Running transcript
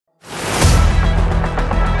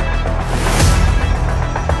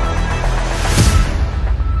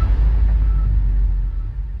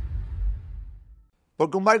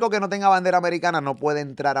Porque un barco que no tenga bandera americana no puede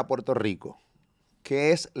entrar a Puerto Rico,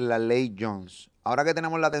 que es la ley Jones. Ahora que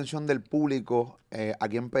tenemos la atención del público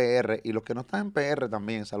aquí en PR y los que no están en PR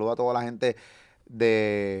también, saludo a toda la gente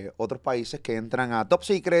de otros países que entran a Top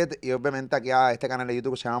Secret y obviamente aquí a este canal de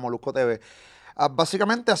YouTube que se llama Molusco TV,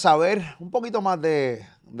 básicamente a saber un poquito más de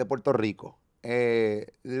Puerto Rico. Le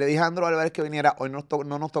dije a Andrew Alvarez que viniera, hoy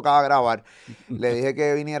no nos tocaba grabar, le dije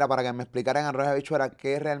que viniera para que me explicara en Arroyo de Habichuela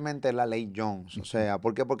qué es realmente la ley Jones. O sea,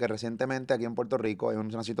 ¿por qué? Porque recientemente aquí en Puerto Rico hay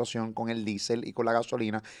una situación con el diésel y con la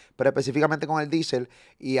gasolina, pero específicamente con el diésel,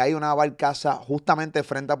 y hay una barcaza justamente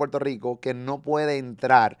frente a Puerto Rico que no puede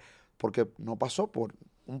entrar porque no pasó por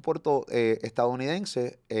un puerto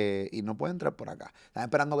estadounidense y no puede entrar por acá. Están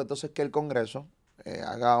esperando que entonces que el Congreso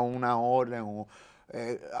haga una orden o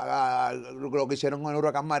haga lo que hicieron con el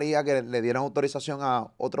huracán María, que le dieran autorización a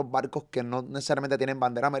otros barcos que no necesariamente tienen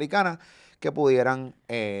bandera americana, que pudieran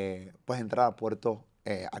pues entrar a puertos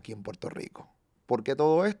aquí en Puerto Rico. ¿Por qué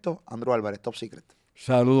todo esto? Andrew Alvarez, Top Secret.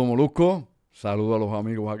 Saludos, Molusco. Saludos a los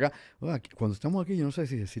amigos acá. Cuando estamos aquí, yo no sé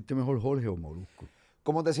si decirte mejor Jorge o Molusco.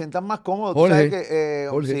 Como te sientas más cómodo, Jorge, tú sabes que,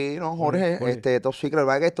 Jorge, sí, no, Jorge, Jorge. Top Secret, la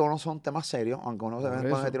verdad que estos no son temas serios, aunque uno se Por ve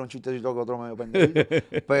cuando se eso. tira un chistecito que otro medio pendejo,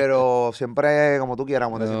 pero siempre como tú quieras,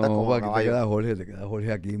 como te sientas No, cómodo, aquí caballo. te queda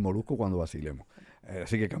Jorge aquí, Molusco, cuando vacilemos.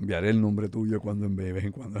 Así que cambiaré el nombre tuyo cuando de vez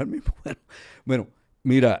en cuando es el mismo. Bueno,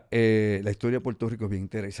 mira, la historia de Puerto Rico es bien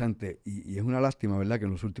interesante y es una lástima, ¿verdad?, que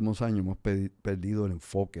en los últimos años hemos perdido el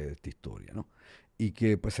enfoque de esta historia, ¿no? Y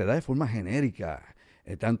que pues se da de forma genérica,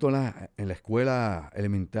 tanto en la escuela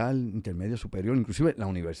elemental, intermedia, superior, inclusive en la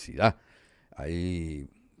universidad. Hay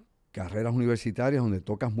carreras universitarias donde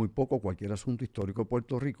tocas muy poco cualquier asunto histórico de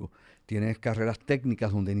Puerto Rico. Tienes carreras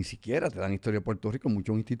técnicas donde ni siquiera te dan historia de Puerto Rico en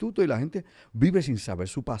muchos institutos y la gente vive sin saber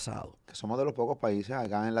su pasado. Que somos de los pocos países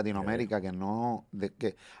acá en Eh, Latinoamérica que no,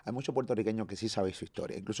 que hay muchos puertorriqueños que sí saben su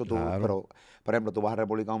historia. Incluso tú, claro. pero, por ejemplo, tú vas a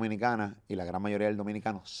República Dominicana y la gran mayoría del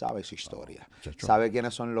dominicano sabe su historia. Muchacho, Sabe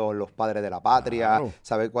quiénes son los padres de la patria, claro,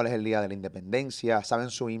 sabe cuál es el día de la independencia, saben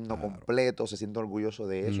su himno claro. completo, se siente orgulloso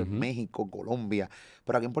de eso en Ujú. México, Colombia.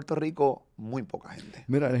 Pero aquí en Puerto Rico, muy poca gente.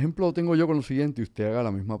 Mira, el ejemplo lo tengo yo con lo siguiente y usted haga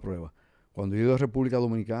la misma prueba. Cuando he ido a República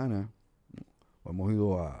Dominicana, o hemos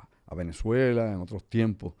ido a Venezuela en otros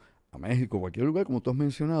tiempos, a México, cualquier lugar, como tú has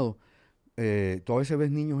mencionado, tú a veces ves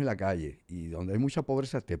niños en la calle y donde hay mucha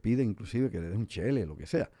pobreza te piden inclusive que le des un chele, lo que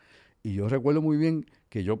sea. Y yo recuerdo muy bien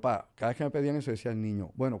que yo, cada vez que me pedían eso, decía al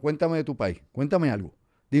niño, bueno, cuéntame de tu país, cuéntame algo,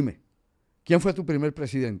 dime, ¿quién fue tu primer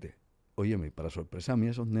presidente? Óyeme, para sorpresa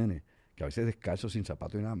mía, esos nenes, que a veces descalzos, sin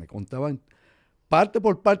zapatos y nada, me contaban parte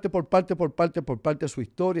por parte, por parte, por parte, por parte de su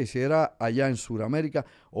historia. Y si era allá en Sudamérica,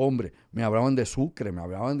 hombre, me hablaban de Sucre, me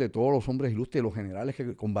hablaban de todos los hombres ilustres y los generales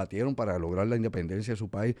que combatieron para lograr la independencia de su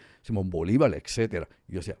país, Simón Bolívar, etcétera.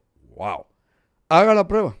 Y yo decía, wow, haga la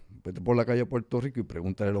prueba, vete por la calle a Puerto Rico y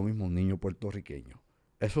pregúntale lo mismo a un niño puertorriqueño.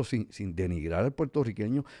 Eso sin denigrar al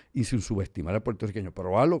puertorriqueño y sin subestimar al puertorriqueño.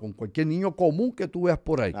 Pero hazlo con cualquier niño común que tú veas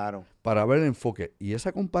por ahí Claro. para ver el enfoque. Y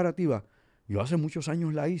esa comparativa, yo hace muchos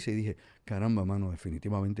años la hice y dije, caramba, mano,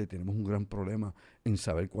 definitivamente tenemos un gran problema en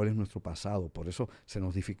saber cuál es nuestro pasado. Por eso se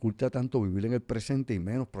nos dificulta tanto vivir en el presente y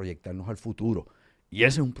menos proyectarnos al futuro. Y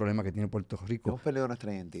ese es un problema que tiene Puerto Rico. Hemos perdido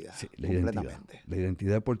nuestra identidad, Sí, la identidad. completamente. La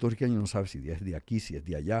identidad de puertorriqueño no sabe si es de aquí, si es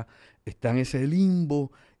de allá. Está en ese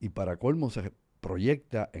limbo y para colmo se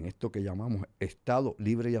proyecta en esto que llamamos Estado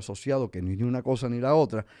libre y asociado, que no es ni una cosa ni la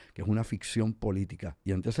otra, que es una ficción política.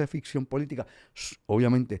 Y ante esa ficción política,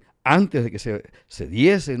 obviamente, antes de que se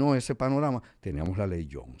diese, ¿no?, ese panorama, teníamos la ley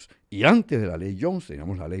Jones. Y antes de la ley Jones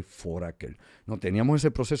teníamos la ley Foraker. No, teníamos ese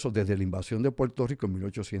proceso desde la invasión de Puerto Rico en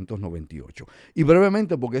 1898. Y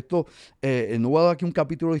brevemente, porque esto, no voy a dar aquí un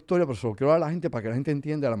capítulo de historia, pero se lo quiero dar a la gente para que la gente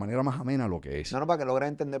entienda de la manera más amena lo que es. No, para que logres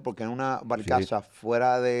entender por qué en una Sí. barcaza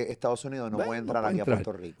fuera de Estados Unidos no puede No entrar puede aquí entrar. a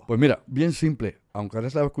Puerto Rico. Pues mira, bien simple, aunque ahora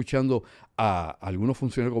estaba escuchando a algunos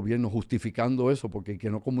funcionarios del gobierno justificando eso, porque que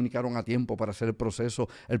no comunicaron a tiempo para hacer el proceso,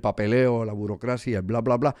 el papeleo, la burocracia, el bla,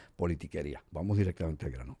 bla, bla, politiquería. Vamos directamente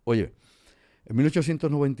al grano. Oye, en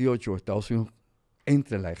 1898 Estados Unidos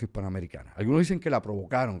entra en la guerra hispanoamericana. Algunos dicen que la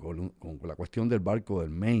provocaron con la cuestión del barco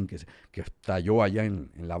del Maine que estalló allá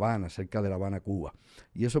en La Habana, cerca de La Habana, Cuba.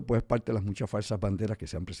 Y eso pues es parte de las muchas falsas banderas que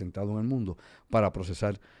se han presentado en el mundo para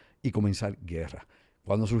procesar y comenzar guerra.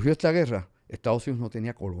 Cuando surgió esta guerra, Estados Unidos no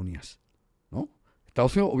tenía colonias, ¿no?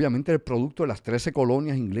 Estados Unidos obviamente es el producto de las 13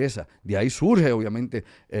 colonias inglesas. De ahí surge obviamente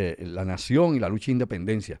la nación y la lucha de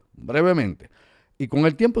independencia. Brevemente. Y con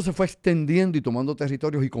el tiempo se fue extendiendo y tomando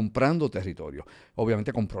territorios y comprando territorios.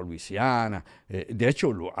 Obviamente compró Luisiana. De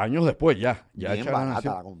hecho, años después ya Bien hecha la barata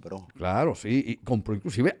nación. la compró. Claro, sí. Y compró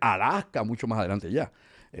inclusive Alaska mucho más adelante ya.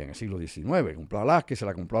 en el siglo XIX, compró Alaska y se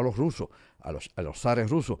la compró a los rusos, a los zares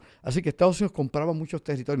rusos. Así que Estados Unidos compraba muchos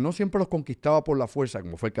territorios, no siempre los conquistaba por la fuerza,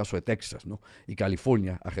 como fue el caso de Texas, ¿no? Y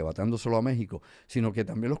California, arrebatándoselo a México, sino que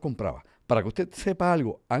también los compraba. Para que usted sepa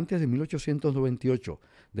algo, antes de 1898,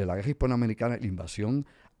 de la guerra hispanoamericana, la invasión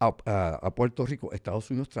a Puerto Rico, Estados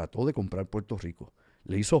Unidos trató de comprar Puerto Rico.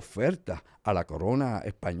 Le hizo ofertas a la corona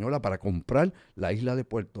española para comprar la isla de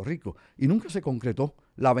Puerto Rico y nunca se concretó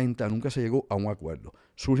la venta, nunca se llegó a un acuerdo.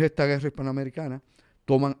 Surge esta guerra hispanoamericana,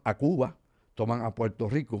 toman a Cuba, toman a Puerto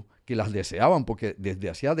Rico, que las deseaban porque desde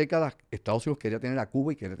hacía décadas Estados Unidos quería tener a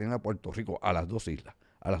Cuba y quería tener a Puerto Rico, a las dos islas.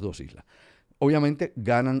 Obviamente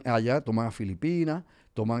ganan allá, toman a Filipinas,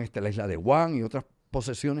 toman la isla de Guam y otras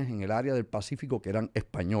posesiones en el área del Pacífico que eran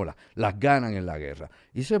españolas, las ganan en la guerra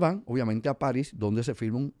y se van obviamente a París, donde se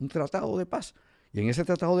firma un tratado de paz, y en ese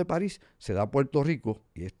tratado de París se da Puerto Rico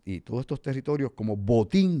y todos estos territorios como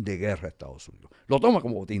botín de guerra a Estados Unidos. Lo toma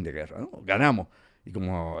como botín de guerra, ¿no? Ganamos, y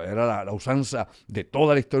como era la usanza de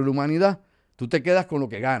toda la historia de la humanidad, tú te quedas con lo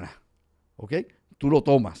que ganas, ¿ok? Tú lo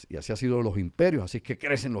tomas, y así ha sido los imperios, así es que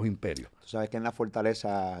crecen los imperios. Tú sabes que en la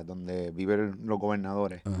fortaleza donde viven los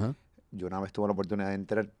gobernadores, Ajá. yo una vez tuve la oportunidad de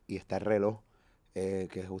entrar y está el reloj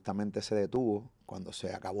que justamente se detuvo cuando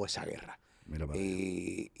se acabó esa guerra. Mira para allá.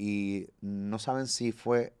 Y no saben si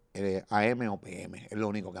fue AM o PM, es lo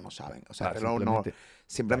único que no saben. O sea, el reloj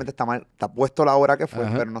simplemente está mal, está puesto la hora que fue,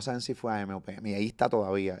 Ajá. pero no saben si fue AM o PM. Y ahí está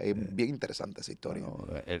todavía. Es bien interesante esa historia. Bueno,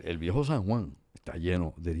 el viejo San Juan está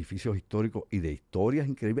lleno de edificios históricos y de historias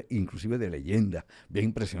increíbles, inclusive de leyendas, bien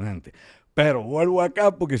impresionantes. Pero vuelvo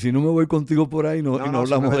acá porque si no me voy contigo por ahí y no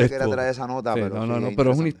hablamos de esto. Quería traer esa nota, Sí, pero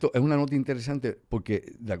pero es una nota interesante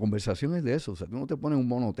porque la conversación es de eso. O sea, tú no te pones un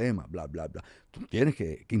monotema, bla, bla, bla. Tú tienes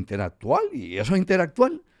que interactuar y eso es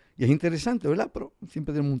interactuar y es interesante, ¿verdad? Pero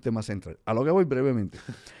siempre tenemos un tema central. A lo que voy brevemente.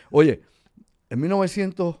 Oye, en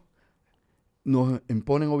 1900 nos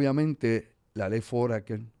imponen obviamente la ley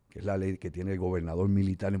Foraker, que es la ley que tiene el gobernador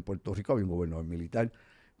militar en Puerto Rico. Había un gobernador militar.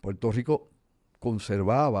 Puerto Rico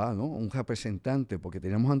conservaba, ¿no?, un representante, porque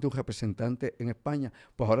teníamos antes un representante en España,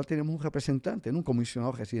 pues ahora tenemos un representante, ¿no?, un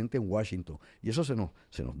comisionado residente en Washington, y eso se nos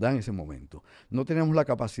da en ese momento. No tenemos la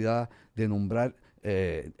capacidad de nombrar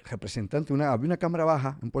representantes. Había una Cámara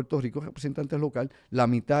Baja en Puerto Rico, representantes local, la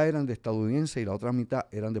mitad eran de estadounidenses y la otra mitad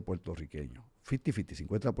eran de puertorriqueños. 50-50,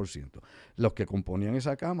 50%. Los que componían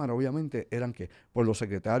esa Cámara, obviamente, eran que por los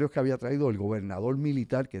secretarios que había traído el gobernador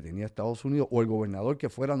militar que tenía Estados Unidos o el gobernador que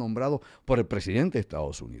fuera nombrado por el presidente de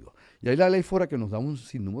Estados Unidos. Y ahí la ley fuera que nos da un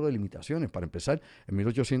sinnúmero de limitaciones. Para empezar, en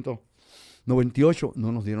 1898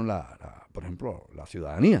 no nos dieron, por ejemplo, la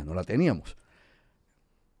ciudadanía, no la teníamos.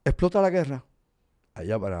 Explota la guerra.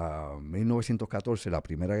 Allá para 1914, la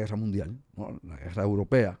Primera Guerra Mundial, ¿no?, la guerra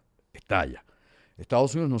europea, estalla.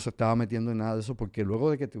 Estados Unidos no se estaba metiendo en nada de eso porque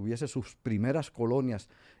luego de que tuviese sus primeras colonias,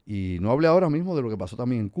 y no hablé ahora mismo de lo que pasó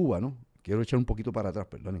también en Cuba, ¿no? Quiero echar un poquito para atrás,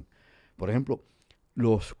 perdonen. Por ejemplo,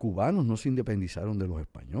 los cubanos no se independizaron de los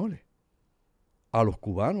españoles. A los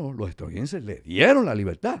cubanos, los estadounidenses le dieron la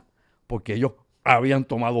libertad porque ellos habían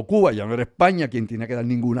tomado Cuba, ya no era España quien tenía que dar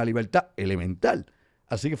ninguna libertad elemental.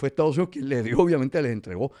 Así que fue Estados Unidos quien les dio, obviamente les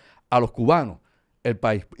entregó a los cubanos el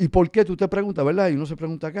país. ¿Y por qué? Tú te preguntas, ¿verdad? Y uno se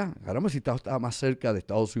pregunta acá, caramba, si estaba más cerca de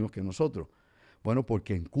Estados Unidos que nosotros. Bueno,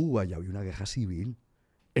 porque en Cuba ya había una guerra civil,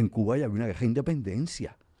 en Cuba ya había una guerra de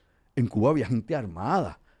independencia, en Cuba había gente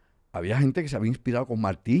armada, había gente que se había inspirado con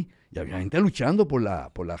Martí, y había gente luchando por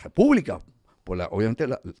la república, obviamente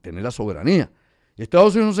tener la soberanía. Y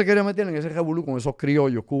Estados Unidos no se quería meter en ese revolú con esos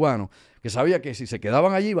criollos cubanos, que sabía que si se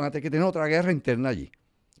quedaban allí iban a tener que tener otra guerra interna allí.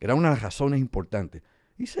 Era una de las razones importantes.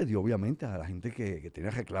 Y se dio, obviamente, a la gente que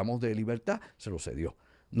tenía reclamos de libertad, se lo cedió.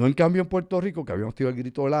 No en cambio en Puerto Rico, que habíamos tenido el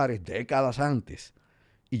grito de Lares décadas antes,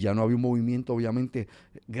 y ya no había un movimiento, obviamente,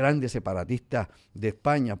 grande separatista de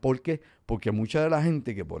España. ¿Por qué? Porque mucha de la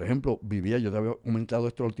gente que, por ejemplo, vivía, yo te había comentado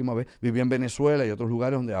esto la última vez, vivía en Venezuela y otros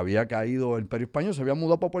lugares donde había caído el Imperio Español, se habían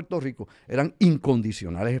mudado para Puerto Rico, eran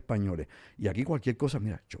incondicionales españoles. Y aquí cualquier cosa,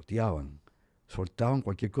 mira, choteaban, soltaban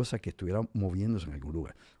cualquier cosa que estuviera moviéndose en algún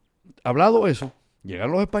lugar. Hablado eso,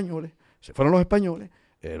 llegaron los españoles, se fueron los españoles,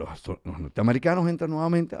 los norteamericanos entran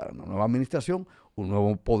nuevamente a una nueva administración, un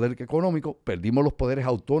nuevo poder económico, perdimos los poderes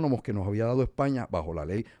autónomos que nos había dado España bajo la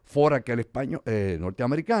ley Foraker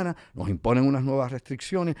norteamericana, nos imponen unas nuevas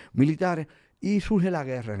restricciones militares y surge la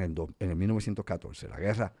guerra en el 1914, la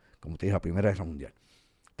guerra, como te dije, la Primera Guerra Mundial.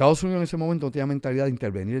 Estados Unidos en ese momento no tenía mentalidad de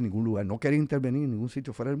intervenir en ningún lugar, no quería intervenir en ningún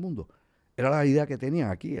sitio fuera del mundo. Era la idea que tenían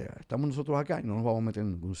aquí, estamos nosotros acá y no nos vamos a meter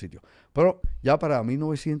en ningún sitio. Pero ya para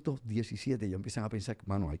 1917 ya empiezan a pensar,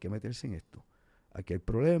 mano, hay que meterse en esto. aquí hay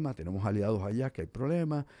problemas, tenemos aliados allá, que hay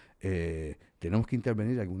problemas, tenemos que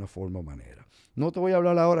intervenir de alguna forma o manera. No te voy a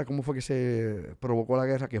hablar ahora cómo fue que se provocó la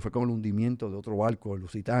guerra, que fue con el hundimiento de otro barco, el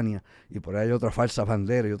Lusitania, y por ahí hay otras falsas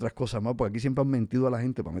banderas y otras cosas más, porque aquí siempre han mentido a la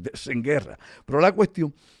gente para meterse en guerra. Pero la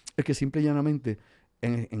cuestión es que simple y llanamente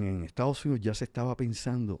en Estados Unidos ya se estaba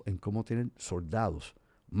pensando en cómo tener soldados,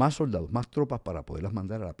 más tropas para poderlas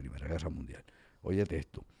mandar a la Primera Guerra Mundial. Óyete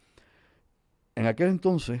esto. En aquel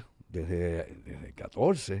entonces, desde el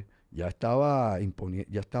 14, ya estaba en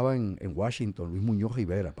Washington Luis Muñoz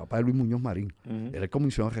Rivera, papá de Luis Muñoz Marín. Era el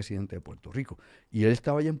comisionado residente de Puerto Rico. Y él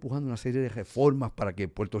estaba ya empujando una serie de reformas para que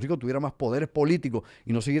Puerto Rico tuviera más poderes políticos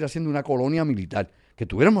y no siguiera siendo una colonia militar. Que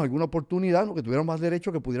tuviéramos alguna oportunidad, ¿no? Que tuviéramos más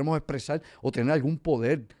derechos, que pudiéramos expresar o tener algún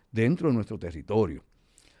poder dentro de nuestro territorio.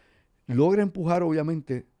 Logra empujar,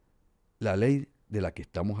 obviamente, la ley de la que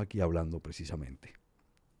estamos aquí hablando precisamente.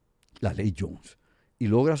 La ley Jones, y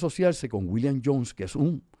logra asociarse con William Jones, que es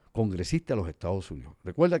un congresista de los Estados Unidos.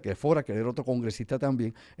 Recuerda que Fora, que era otro congresista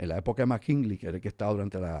también, en la época de McKinley, que era el que estaba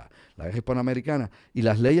durante la guerra hispanoamericana, y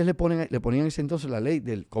las leyes le ponían en ese entonces la ley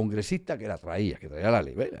del congresista que traía la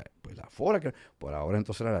ley. Pues la Fora, que por ahora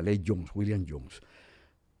entonces era la ley Jones, William Jones.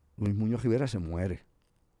 Luis Muñoz Rivera se muere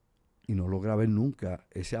y no logra ver nunca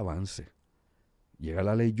ese avance. Llega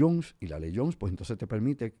la ley Jones, y la ley Jones pues entonces te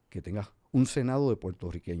permite que tengas un Senado de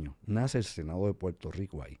puertorriqueños. Nace el Senado de Puerto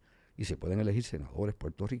Rico ahí y se pueden elegir senadores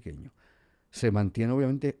puertorriqueños. Se mantiene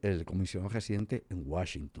obviamente el comisionado residente en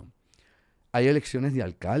Washington. Hay elecciones de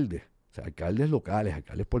alcaldes, o sea, alcaldes locales,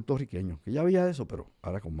 alcaldes puertorriqueños, que ya había eso, pero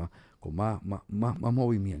ahora con más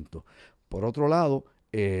movimiento. Por otro lado,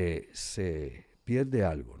 se pierde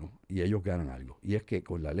algo, ¿no? Y ellos ganan algo. Y es que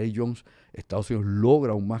con la ley Jones, Estados Unidos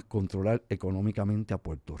logra aún más controlar económicamente a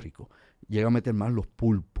Puerto Rico. Llega a meter más los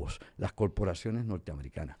pulpos, las corporaciones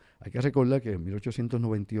norteamericanas. Hay que recordar que en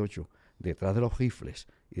 1898, detrás de los rifles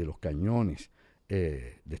y de los cañones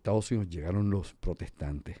de Estados Unidos, llegaron los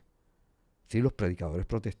protestantes. Sí, los predicadores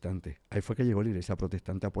protestantes. Ahí fue que llegó la iglesia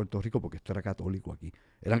protestante a Puerto Rico, porque esto era católico aquí.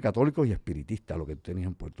 Eran católicos y espiritistas lo que tú tenías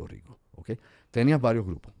en Puerto Rico. ¿Okay? Tenías varios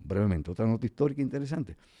grupos. Brevemente, otra nota histórica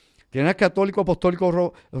interesante. Tenías católicos,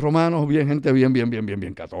 apostólicos, romanos, gente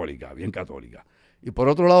bien católica, bien católica. Y por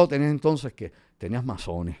otro lado tenías entonces que tenías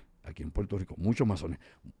masones aquí en Puerto Rico, muchos masones.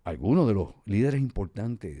 Algunos de los líderes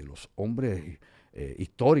importantes, de los hombres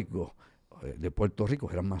históricos de Puerto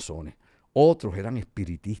Rico eran masones. Otros eran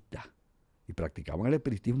espiritistas y practicaban el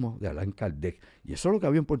espiritismo de Allan Kardec. Y eso es lo que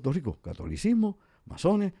había en Puerto Rico: catolicismo,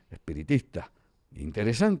 masones, espiritistas.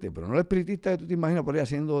 Interesante, pero no el espiritista que tú te imaginas por ahí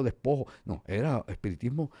haciendo despojo. No, era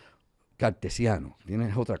espiritismo cartesiano,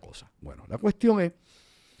 tienes otra cosa. Bueno, la cuestión es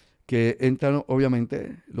que entran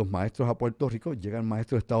obviamente los maestros a Puerto Rico, llegan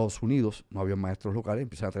maestros de Estados Unidos, no había maestros locales,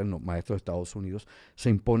 empiezan a traer maestros de Estados Unidos,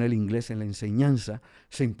 se impone el inglés en la enseñanza,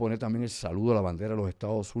 se impone también el saludo a la bandera de los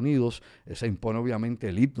Estados Unidos, se impone obviamente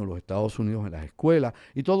el himno de los Estados Unidos en las escuelas,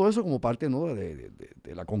 y todo eso como parte, ¿no?, de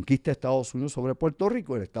la conquista de Estados Unidos sobre Puerto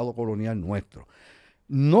Rico, el estado colonial nuestro.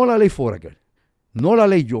 No la ley Foraker, no la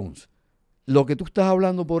ley Jones. Lo que tú estás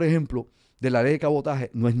hablando, por ejemplo, de la ley de cabotaje,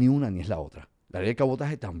 no es ni una ni es la otra. La ley de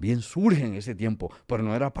cabotaje también surge en ese tiempo, pero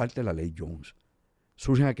no era parte de la ley Jones.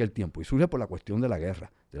 Surge en aquel tiempo y surge por la cuestión de la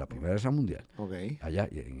guerra, de la Primera Guerra Mundial. Okay. Allá,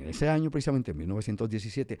 en ese año precisamente, en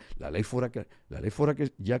 1917, la ley Foraker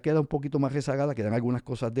ya queda un poquito más rezagada, quedan algunas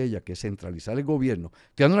cosas de ella, que es centralizar el gobierno.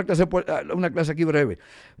 Te dando una clase aquí breve,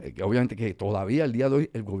 que obviamente que todavía al día de hoy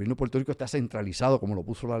el gobierno de Puerto Rico está centralizado como lo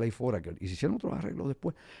puso la ley Foraker, y se hicieron otros arreglos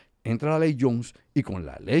después. Entra la ley Jones, y con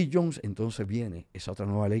la ley Jones entonces viene esa otra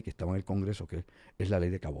nueva ley que estaba en el Congreso, que es la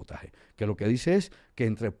ley de cabotaje, que lo que dice es que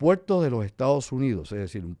entre puertos de los Estados Unidos, es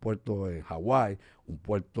decir, un puerto en Hawái, un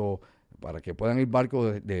puerto para que puedan ir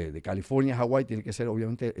barcos de California a Hawái, tiene que ser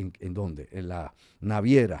obviamente ¿en dónde? En la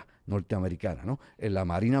naviera norteamericana, ¿no? En la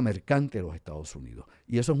marina mercante de los Estados Unidos.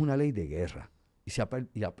 Y eso es una ley de guerra,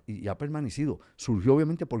 y ha permanecido. Surgió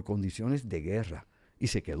obviamente por condiciones de guerra, y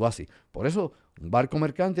se quedó así. Por eso, un barco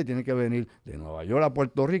mercante tiene que venir de Nueva York a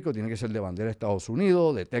Puerto Rico, tiene que ser de bandera de Estados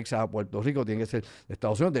Unidos, de Texas a Puerto Rico tiene que ser de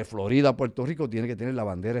Estados Unidos, de Florida a Puerto Rico tiene que tener la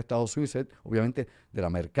bandera de Estados Unidos y ser, obviamente, de la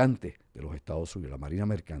mercante de los Estados Unidos, la marina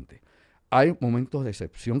mercante. Hay momentos de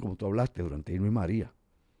excepción, como tú hablaste, durante Irma y María.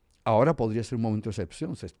 Ahora podría ser un momento de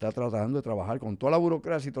excepción. Se está tratando de trabajar con toda la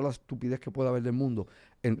burocracia y toda la estupidez que pueda haber del mundo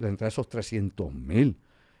entre esos 300,000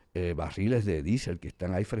 barriles de diésel que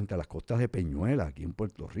están ahí frente a las costas de Peñuela, aquí en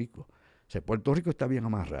Puerto Rico. O sea, Puerto Rico está bien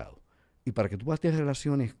amarrado. Y para que tú puedas tener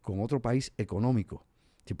relaciones con otro país económico,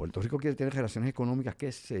 Si Puerto Rico quiere tener relaciones económicas,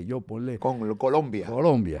 qué sé yo, ponle Con Colombia.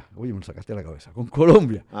 Colombia. Oye, me lo sacaste de la cabeza. Con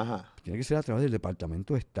Colombia. Ajá. Tiene que ser a través del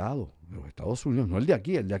Departamento de Estado de los Estados Unidos, no el de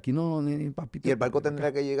aquí. El de aquí no, ni papito. Y el barco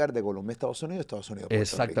tendría que llegar de Colombia a Estados Unidos a Puerto Rico.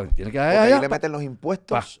 Exactamente. Tiene que Porque ahí le meten los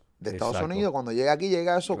impuestos de Estados exacto. Unidos. Cuando llega aquí,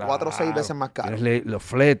 llega eso 4 o 6 veces más caro. Tienes los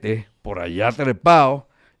fletes por allá trepados.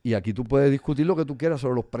 Y aquí tú puedes discutir lo que tú quieras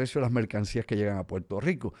sobre los precios de las mercancías que llegan a Puerto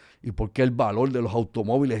Rico y por qué el valor de los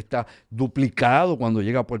automóviles está duplicado cuando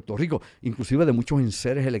llega a Puerto Rico, inclusive de muchos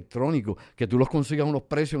enseres electrónicos, que tú los consigas a unos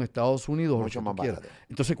precios en Estados Unidos. Mucho más barato.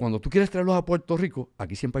 Entonces, cuando tú quieres traerlos a Puerto Rico,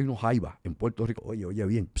 aquí siempre hay unos jaivas en Puerto Rico. Oye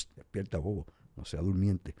bien, despierta, bobo, no sea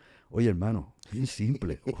durmiente. Oye, hermano, bien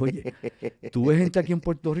simple. Oye, tú ves gente aquí en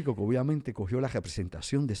Puerto Rico que obviamente cogió la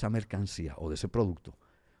representación de esa mercancía o de ese producto,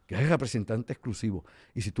 que es el representante exclusivo.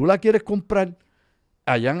 Y si tú la quieres comprar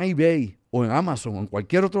allá en eBay o en Amazon o en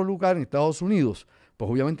cualquier otro lugar en Estados Unidos,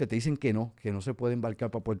 pues obviamente te dicen que no se puede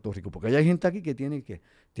embarcar para Puerto Rico. Porque hay gente aquí que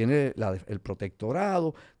tiene el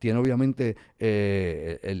protectorado, tiene obviamente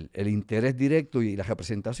el interés directo y la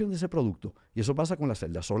representación de ese producto. Y eso pasa con las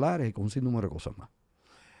celdas solares y con un sinnúmero de cosas más.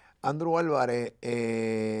 Andrew Álvarez,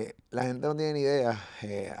 la gente no tiene ni idea,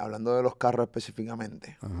 hablando de los carros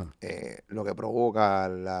específicamente, lo que provoca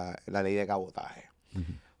la ley de cabotaje.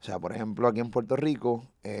 O sea, por ejemplo, aquí en Puerto Rico,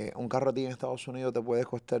 un carro a ti en Estados Unidos te puede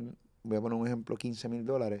costar, voy a poner un ejemplo,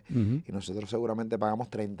 $15,000 y nosotros seguramente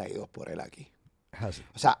pagamos 32 por él aquí. Así.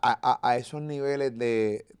 O sea, a esos niveles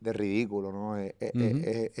de ridículo, ¿no? Es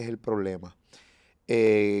el problema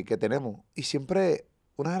que tenemos. Y siempre,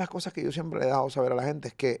 una de las cosas que yo siempre le he dejado saber a la gente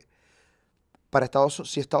es que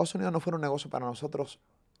si Estados Unidos no fuera un negocio para nosotros,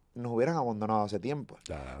 nos hubieran abandonado hace tiempo.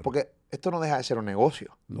 Claro. Porque esto no deja de ser un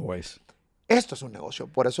negocio. No es. Esto es un negocio.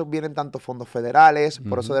 Por eso vienen tantos fondos federales,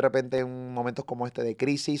 por eso de repente en momentos como este de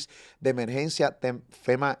crisis, de emergencia,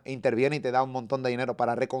 FEMA interviene y te da un montón de dinero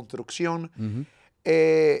para reconstrucción. O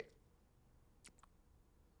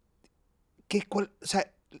sea,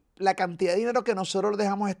 la cantidad de dinero que nosotros le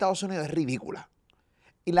dejamos a Estados Unidos es ridícula.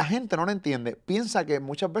 Y la gente no lo entiende. Piensa que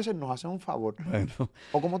muchas veces nos hacen un favor. Bueno.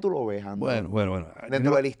 ¿O cómo tú lo ves, Andrew? Bueno.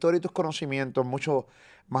 Dentro de la historia y tus conocimientos, mucho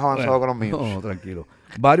más avanzados que los míos. No, tranquilo.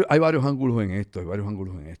 Hay varios ángulos en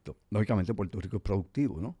esto, Lógicamente Puerto Rico es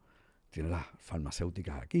productivo, ¿no? Tiene las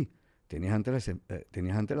farmacéuticas aquí. Tenías antes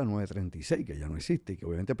la 936, que ya no existe, y que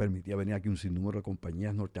obviamente permitía venir aquí un sinnúmero de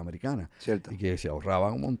compañías norteamericanas. Cierto. Y que se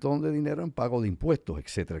ahorraban un montón de dinero en pago de impuestos,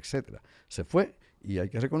 etcétera, etcétera. Se fue. Y hay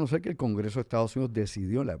que reconocer que el Congreso de Estados Unidos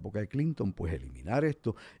decidió en la época de Clinton pues eliminar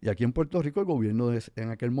esto. Y aquí en Puerto Rico el gobierno en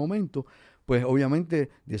aquel momento pues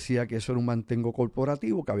obviamente decía que eso era un mantengo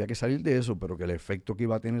corporativo, que había que salir de eso, pero que el efecto que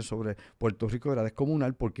iba a tener sobre Puerto Rico era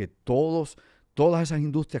descomunal porque todas esas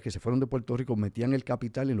industrias que se fueron de Puerto Rico metían el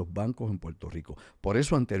capital en los bancos en Puerto Rico. Por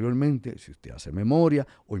eso anteriormente, si usted hace memoria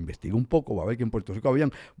o investiga un poco, va a ver que en Puerto Rico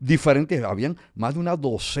habían más de una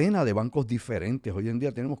docena de bancos diferentes. Hoy en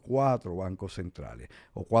día tenemos 4 bancos centrales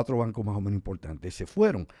o 4 bancos más o menos importantes. Se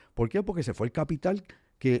fueron. ¿Por qué? Porque se fue el capital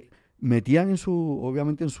que metían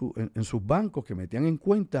obviamente en sus bancos, que metían en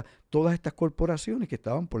cuenta todas estas corporaciones que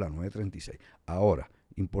estaban por la 936. Ahora,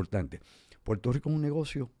 importante, Puerto Rico es un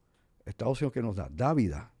negocio. Estados Unidos que nos da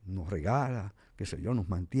vida, nos regala, qué sé yo, nos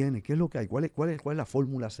mantiene. ¿Qué es lo que hay? ¿Cuál es la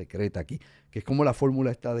fórmula secreta aquí? Que es como la fórmula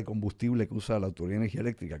esta de combustible que usa la Autoridad de Energía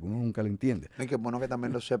Eléctrica, que uno nunca la entiende. Es que es bueno que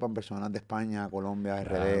también lo sepan personas de España, Colombia,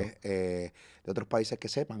 RD, de otros países que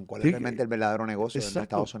sepan cuál es realmente el verdadero negocio de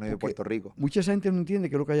Estados Unidos y Puerto Rico. Mucha gente no entiende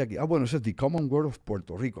qué es lo que hay aquí. Bueno, eso es the Commonwealth of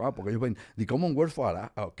Puerto Rico. Porque ellos ven the Commonwealth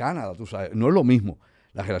of Canadá, tú sabes. No es lo mismo.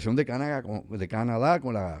 La relación de Canadá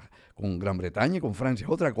con Gran Bretaña y con Francia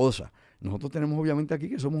es otra cosa. Nosotros tenemos obviamente aquí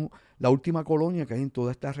que somos la última colonia que hay en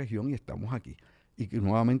toda esta región y estamos aquí. Y que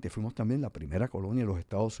nuevamente fuimos también la primera colonia de los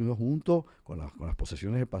Estados Unidos junto con las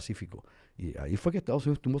posesiones del Pacífico. Y ahí fue que Estados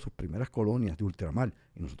Unidos tuvo sus primeras colonias de ultramar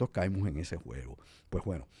y nosotros caímos en ese juego. Pues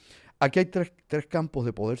bueno, aquí hay tres campos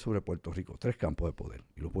de poder sobre Puerto Rico, 3 campos de poder.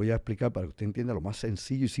 Y los voy a explicar para que usted entienda lo más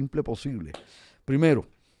sencillo y simple posible. Primero,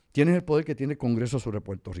 tienes el poder que tiene el Congreso sobre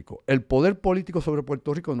Puerto Rico. El poder político sobre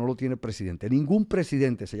Puerto Rico no lo tiene el presidente. Ningún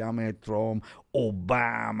presidente, se llame Trump,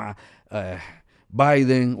 Obama,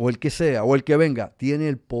 Biden o el que sea, o el que venga, tiene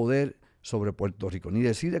el poder sobre Puerto Rico. Ni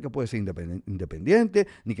decide que puede ser independiente,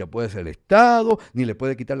 ni que puede ser el Estado, ni le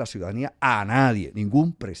puede quitar la ciudadanía a nadie.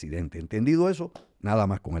 Ningún presidente. ¿Entendido eso? Nada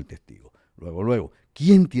más con el testigo. Luego,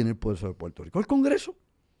 ¿quién tiene el poder sobre Puerto Rico? El Congreso.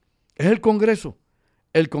 Es el Congreso.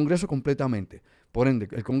 El Congreso completamente. Por ende,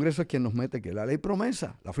 el Congreso es quien nos mete que la ley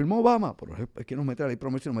promesa, la firmó Obama, pero es quien nos mete la ley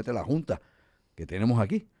promesa y nos mete la Junta que tenemos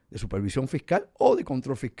aquí, de supervisión fiscal o de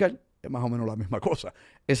control fiscal, Es más o menos la misma cosa.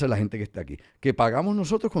 Esa es la gente que está aquí. Que pagamos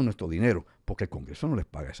nosotros con nuestro dinero, porque el Congreso no les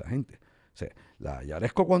paga a esa gente. O sea, la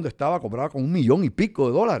Yaresco cuando estaba cobraba con $1,000,000 y pico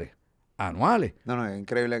anuales. No, es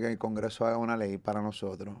increíble que el Congreso haga una ley para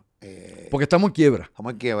nosotros. Porque estamos en quiebra.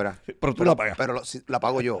 Estamos en quiebra. Pero tú la pagas. Pero si la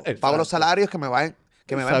pago yo. Exacto. Pago los salarios que me van a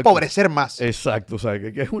Exacto. empobrecer más. Exacto, o sea,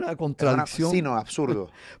 que es una contradicción. Sí, no, absurdo.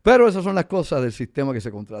 Pero esas son las cosas del sistema que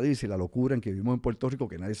se contradice y la locura en que vivimos en Puerto Rico,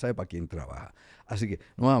 que nadie sabe para quién trabaja. Así que,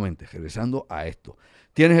 nuevamente, regresando a esto,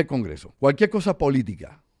 tienes el Congreso. Cualquier cosa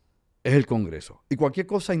política es el Congreso. Y cualquier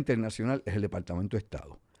cosa internacional es el Departamento de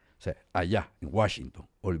Estado. O sea, allá, en Washington,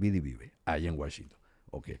 olvide y vive, allá en Washington.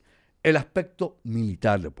 Okay. El aspecto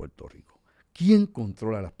militar de Puerto Rico. ¿Quién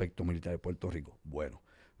controla el aspecto militar de Puerto Rico? Bueno,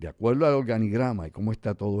 de acuerdo al organigrama y cómo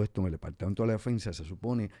está todo esto en el Departamento de la Defensa, se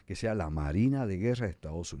supone que sea la Marina de Guerra de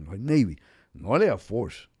Estados Unidos, el Navy, no el Air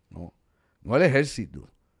Force, no el Ejército,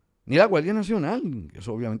 ni la Guardia Nacional, que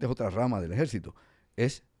eso obviamente es otra rama del Ejército,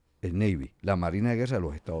 es el Navy, la Marina de Guerra de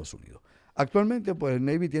los Estados Unidos. Actualmente, pues el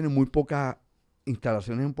Navy tiene muy pocas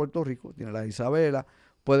instalaciones en Puerto Rico, tiene la Isabela,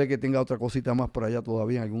 puede que tenga otra cosita más por allá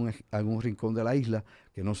todavía en algún rincón de la isla,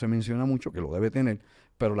 que no se menciona mucho, que lo debe tener,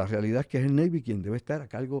 pero la realidad es que es el Navy quien debe estar a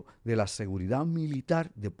cargo de la seguridad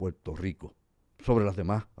militar de Puerto Rico, sobre las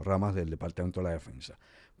demás ramas del Departamento de la Defensa.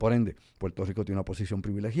 Por ende, Puerto Rico tiene una posición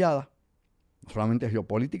privilegiada, no solamente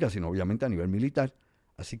geopolítica, sino obviamente a nivel militar.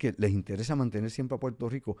 Así que les interesa mantener siempre a Puerto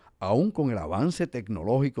Rico, aún con el avance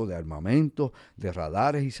tecnológico de armamentos, de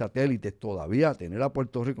radares y satélites, todavía tener a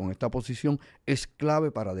Puerto Rico en esta posición es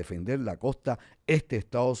clave para defender la costa este de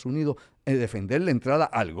Estados Unidos, defender la entrada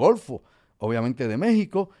al Golfo, obviamente de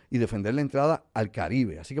México, y defender la entrada al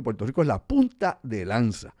Caribe. Así que Puerto Rico es la punta de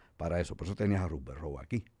lanza para eso. Por eso tenías a Rupert Rowe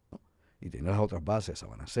aquí, ¿no? Y tenías las otras bases,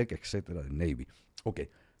 Sabana Seca, etcétera, del Navy. Ok,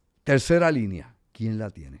 tercera línea, ¿quién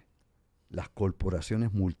la tiene? Las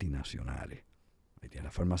corporaciones multinacionales. Ahí tienen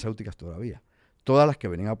las farmacéuticas todavía. Todas las que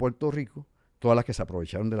venían a Puerto Rico, todas las que se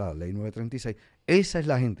aprovecharon de la ley 936, esa es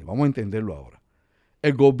la gente, vamos a entenderlo ahora.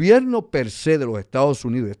 El gobierno per se de los Estados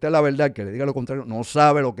Unidos, y esta es la verdad, que le diga lo contrario, no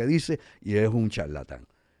sabe lo que dice y es un charlatán.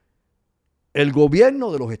 El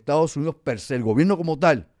gobierno de los Estados Unidos per se, el gobierno como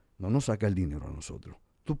tal, no nos saca el dinero a nosotros.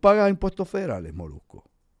 ¿Tú pagas impuestos federales, Molusco?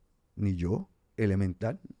 Ni yo,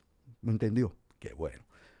 elemental, ¿me entendió? Qué bueno.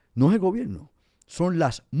 No es el gobierno, son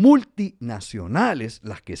las multinacionales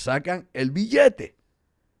las que sacan el billete.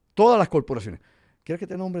 Todas las corporaciones. ¿Quieres que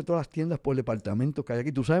te nombre todas las tiendas por departamento que hay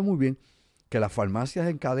aquí? Tú sabes muy bien que las farmacias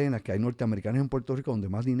en cadenas que hay norteamericanas en Puerto Rico donde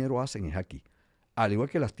más dinero hacen es aquí. Al igual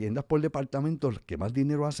que las tiendas por departamento que más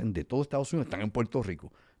dinero hacen de todo Estados Unidos están en Puerto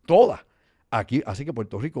Rico. Todas. Aquí, así que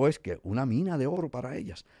Puerto Rico es que una mina de oro para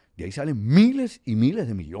ellas. De ahí salen miles y miles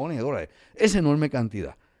de millones de dólares. Esa enorme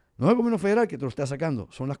cantidad. No es el gobierno federal que te lo está sacando,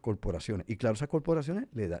 son las corporaciones. Y claro, esas corporaciones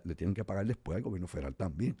le tienen que pagar después al gobierno federal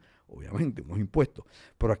también, obviamente, unos impuestos.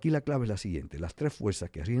 Pero aquí la clave es la siguiente, las tres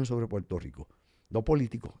fuerzas que rigen sobre Puerto Rico, lo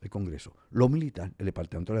político, el Congreso, lo militar, el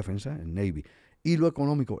Departamento de la Defensa, el Navy, y lo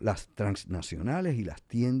económico, las transnacionales y las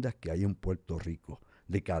tiendas que hay en Puerto Rico,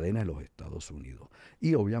 de cadenas de los Estados Unidos.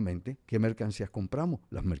 Y obviamente, ¿qué mercancías compramos?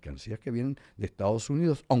 Las mercancías que vienen de Estados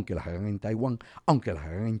Unidos, aunque las hagan en Taiwán, aunque las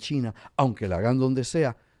hagan en China, aunque las hagan donde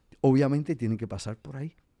sea, obviamente tienen que pasar por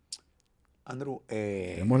ahí. Andrew,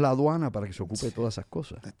 tenemos la aduana para que se ocupe de todas esas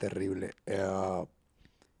cosas. Es terrible.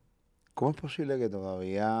 ¿Cómo es posible que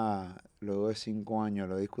todavía, luego de 5 años,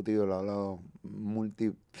 lo he discutido, lo he hablado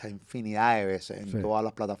infinidad de veces en todas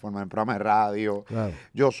las plataformas, en programas de radio, claro,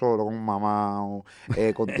 yo solo con mamá,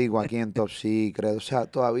 contigo aquí en Top Secret, o sea,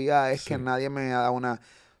 todavía es que nadie me ha dado una...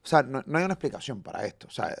 O sea, no hay una explicación para esto. O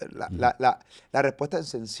sea, la respuesta es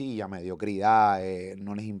sencilla, mediocridad,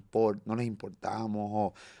 no les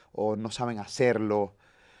importamos o no saben hacerlo.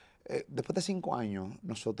 Después de 5 años,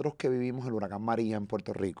 nosotros que vivimos el huracán María en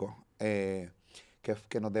Puerto Rico,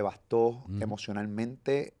 que nos devastó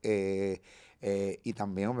emocionalmente y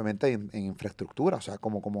también obviamente en infraestructura, o sea,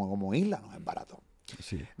 como isla, no es barato.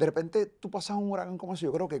 Sí. De repente tú pasas un huracán como ese,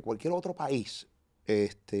 yo creo que cualquier otro país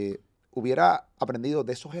hubiera aprendido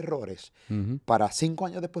de esos errores para 5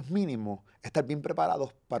 años después mínimo estar bien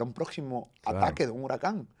preparados para un próximo ataque de un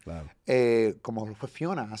huracán, como lo fue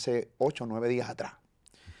Fiona hace 8 o 9 días atrás.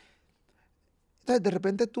 Entonces, de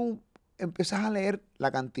repente tú empiezas a leer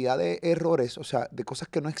la cantidad de errores, o sea, de cosas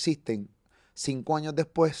que no existen 5 años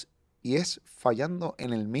después y es fallando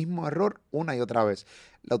en el mismo error una y otra vez.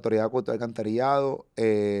 La autoridad de alcantarillado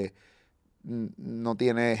no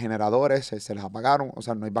tiene generadores, se les apagaron, o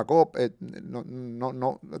sea, no hay backup,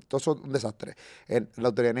 todo eso es un desastre. La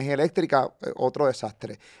Autoridad de Energía Eléctrica, otro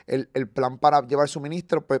desastre. El plan para llevar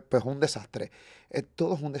suministro, pues un desastre.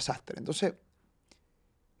 Todo es un desastre. Entonces,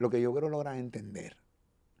 lo que yo quiero lograr entender,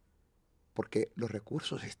 porque los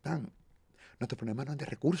recursos están. Nuestro problema no es de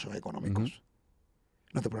recursos económicos.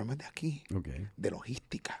 Nuestro problema es de aquí, de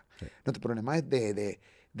logística. Sí. Nuestro problema es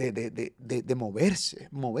de moverse,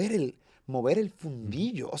 mover el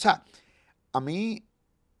fundillo. O sea, a mí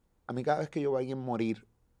cada vez que yo veo a alguien morir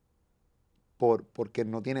porque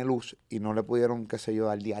no tiene luz y no le pudieron, qué sé yo,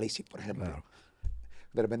 dar diálisis, por ejemplo. Claro.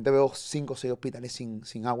 De repente veo 5 o 6 hospitales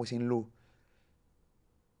sin agua y sin luz.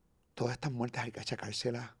 Todas estas muertes hay que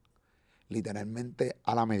achacárselas literalmente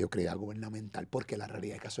a la mediocridad gubernamental, porque la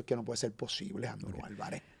realidad del caso es que no puede ser posible,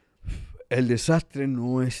 Alvarez. El desastre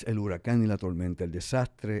no es el huracán ni la tormenta, el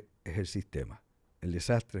desastre es el sistema, el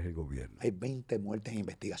desastre es el gobierno. Hay 20 muertes en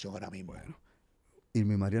investigación ahora mismo. Bueno,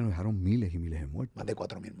 Irma y María nos dejaron miles y miles de muertes. Más de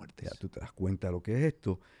 4,000 muertes. Ya tú te das cuenta de lo que es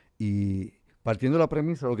esto. Y partiendo de la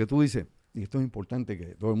premisa, lo que tú dices, y esto es importante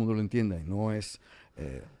que todo el mundo lo entienda, y no es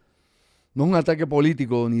un ataque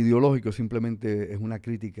político ni ideológico, simplemente es una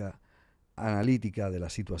crítica analítica de la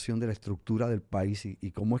situación de la estructura del país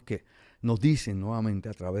y cómo es que nos dicen nuevamente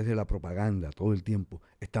a través de la propaganda todo el tiempo,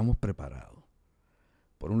 estamos preparados.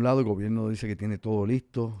 Por un lado, el gobierno dice que tiene todo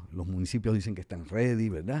listo, los municipios dicen que están ready,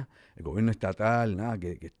 ¿verdad? El gobierno estatal,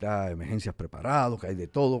 que está emergencias preparados, que hay de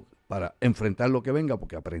todo para enfrentar lo que venga,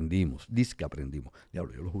 porque aprendimos, dice que aprendimos.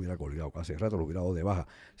 Diablo, yo los hubiera colgado hace rato, los hubiera dado de baja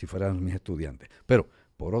si fueran mis estudiantes. Pero,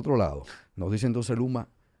 por otro lado, nos dice entonces Luma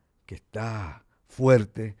que está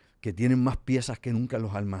fuerte, que tienen más piezas que nunca en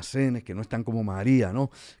los almacenes, que no están como María,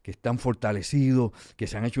 ¿no? Que están fortalecidos, que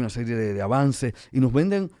se han hecho una serie de avances y nos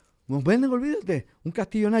venden, olvídate, un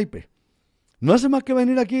castillo naipe. No hace más que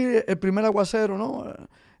venir aquí el primer aguacero, ¿no?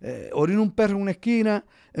 Orina un perro en una esquina,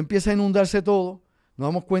 empieza a inundarse todo. Nos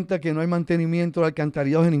damos cuenta que no hay mantenimiento de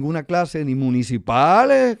alcantarillados de ninguna clase, ni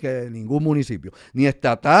municipales, que ningún municipio, ni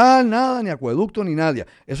estatal, nada, ni acueducto, ni nadie.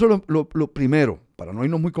 Eso es lo primero, para no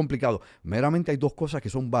irnos muy complicados. Meramente hay 2 cosas que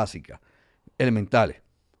son básicas, elementales.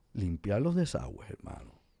 Limpiar los desagües,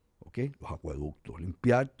 hermano, ¿ok? Los acueductos,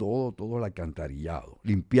 limpiar todo el alcantarillado,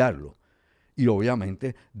 limpiarlo. Y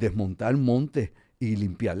obviamente desmontar montes y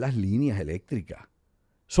limpiar las líneas eléctricas.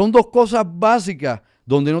 Son 2 cosas básicas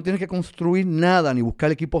donde no tienes que construir nada, ni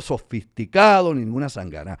buscar equipo sofisticado, ni ninguna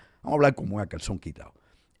sangana. Vamos a hablar como a calzón quitado.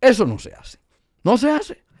 Eso no se hace. No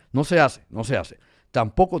se hace.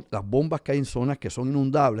 Tampoco las bombas que hay en zonas que son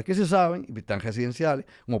inundables, que se saben, y están residenciales,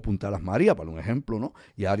 como Punta Las Marías, para un ejemplo, ¿no?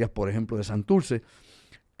 Y áreas, por ejemplo, de Santurce,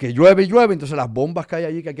 que llueve, entonces las bombas que hay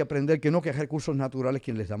allí que hay que aprender que no, que es recursos naturales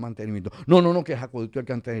quien les da mantenimiento. No, que es acueducto y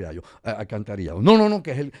alcantarillado. No,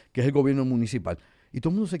 que es el gobierno municipal. Y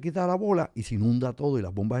todo el mundo se quita la bola y se inunda todo y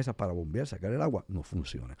las bombas esas para bombear, sacar el agua, no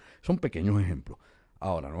funcionan. Son pequeños ejemplos.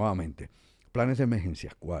 Ahora, nuevamente, planes de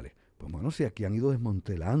emergencias, ¿cuáles? Pues bueno, si aquí han ido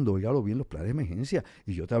desmantelando, oígalo bien, los planes de emergencia.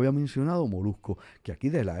 Y yo te había mencionado, Molusco, que aquí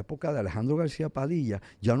de la época de Alejandro García Padilla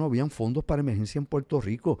ya no habían fondos para emergencia en Puerto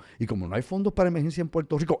Rico. Y como no hay fondos para emergencia en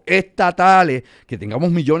Puerto Rico estatales, que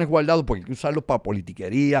tengamos millones guardados, porque hay que usarlos para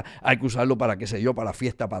politiquería, hay que usarlos para, qué sé yo, para la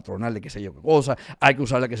fiesta patronal de qué sé yo qué cosa, hay que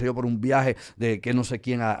usarla, qué sé yo, por un viaje de que no sé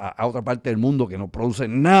quién a otra parte del mundo que no produce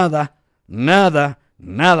nada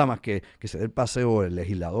más que se dé el paseo el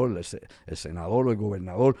legislador, el senador o el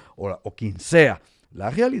gobernador o quien sea. La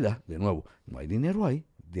realidad, de nuevo, no hay dinero ahí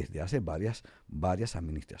desde hace varias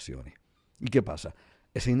administraciones. ¿Y qué pasa?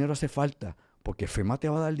 Ese dinero hace falta porque FEMA te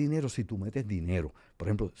va a dar dinero si tú metes dinero. Por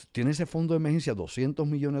ejemplo, tienes ese fondo de emergencia, $200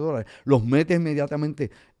 millones, los metes inmediatamente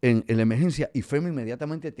en la emergencia y FEMA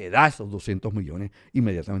inmediatamente te da esos 200 millones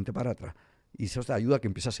inmediatamente para atrás. Y eso te ayuda a que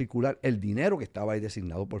empiece a circular el dinero que estaba ahí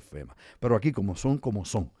designado por FEMA. Pero aquí, como son,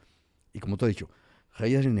 y como te he dicho,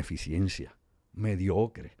 reyes de ineficiencia,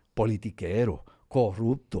 mediocres, politiqueros,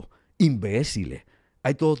 corruptos, imbéciles.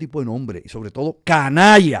 Hay todo tipo de nombres y sobre todo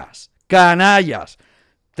canallas,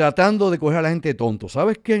 tratando de coger a la gente tonto.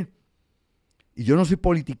 ¿Sabes qué? Y yo no soy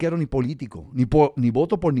politiquero ni político, ni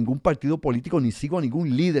voto por ningún partido político, ni sigo a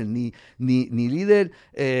ningún líder, ni líder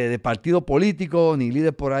de partido político, ni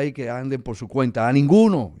líder por ahí que anden por su cuenta. A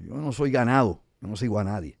ninguno. Yo no soy ganado, yo no sigo a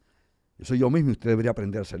nadie. Yo soy yo mismo y usted debería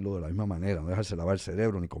aprender a hacerlo de la misma manera, no dejarse lavar el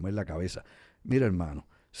cerebro ni comer la cabeza. Mira, hermano,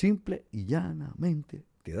 simple y llanamente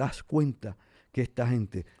te das cuenta que esta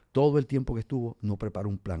gente, todo el tiempo que estuvo, no preparó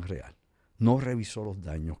un plan real. No revisó los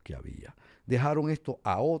daños que había. Dejaron esto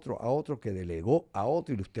a otro que delegó a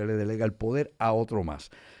otro y usted le delega el poder a otro más.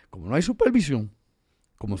 Como no hay supervisión,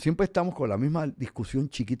 como siempre estamos con la misma discusión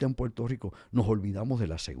chiquita en Puerto Rico, nos olvidamos de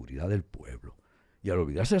la seguridad del pueblo. Y al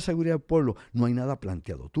olvidarse de la seguridad del pueblo, no hay nada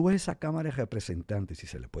planteado. Tú ves esa Cámara de Representantes, si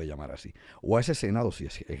se le puede llamar así, o a ese Senado, si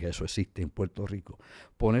eso existe en Puerto Rico,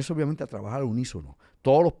 ponerse obviamente a trabajar al unísono.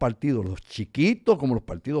 Todos los partidos, los chiquitos como los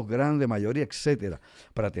partidos grandes, mayoría, etcétera,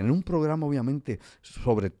 para tener un programa obviamente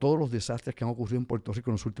sobre todos los desastres que han ocurrido en Puerto Rico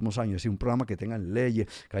en los últimos años. Es decir, un programa que tengan leyes,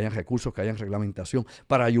 que hayan recursos, que hayan reglamentación,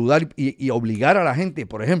 para ayudar y obligar a la gente,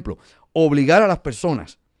 por ejemplo, obligar a las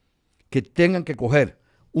personas que tengan que coger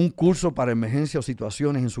un curso para emergencia o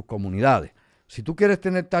situaciones en sus comunidades. Si tú quieres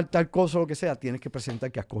tener tal cosa o lo que sea, tienes que presentar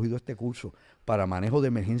que has cogido este curso para manejo de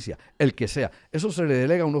emergencia, el que sea. Eso se le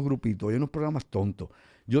delega a unos grupitos, hay unos programas tontos.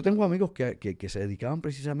 Yo tengo amigos que se dedicaban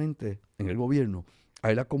precisamente en el gobierno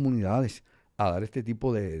a ir a comunidades a dar este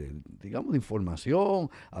tipo digamos, de información,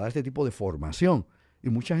 a dar este tipo de formación. Y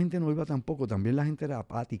mucha gente no iba tampoco, también la gente era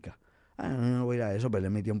apática. No voy a ir a eso,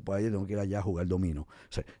 perder mi tiempo ahí, tengo que ir allá a jugar dominó. O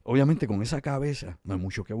sea, obviamente con esa cabeza no hay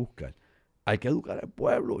mucho que buscar. Hay que educar al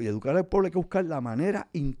pueblo, y educar al pueblo hay que buscar la manera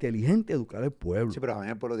inteligente de educar al pueblo. Sí, pero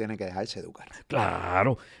también el pueblo tiene que dejarse educar.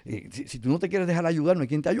 Claro, si tú no te quieres dejar ayudar, no hay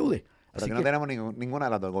quien te ayude. Pero aquí no tenemos ninguna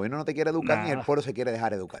de las dos. El gobierno no te quiere educar, ni el pueblo se quiere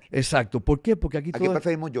dejar educar. Exacto. ¿Por qué? Porque aquí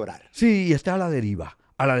preferimos llorar. Sí, y está a la deriva,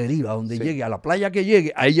 donde llegue, a la playa que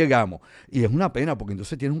llegue, ahí llegamos. Y es una pena, porque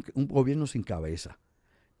entonces tienes un gobierno sin cabeza.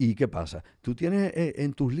 ¿Y qué pasa? Tú tienes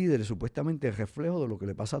en tus líderes supuestamente el reflejo de lo que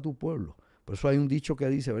le pasa a tu pueblo. Por eso hay un dicho que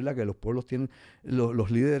dice, ¿verdad?, que los pueblos tienen los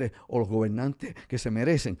líderes o los gobernantes que se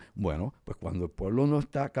merecen. Bueno, pues cuando el pueblo no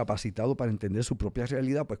está capacitado para entender su propia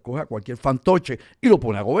realidad, pues coge a cualquier fantoche y lo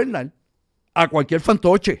pone a gobernar. A cualquier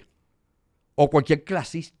fantoche o cualquier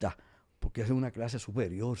clasista, porque es de una clase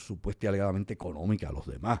superior, supuesta y alegadamente económica a los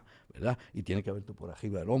demás, ¿verdad? Y tiene que verte por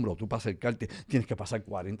arriba del hombro, o tú para acercarte tienes que pasar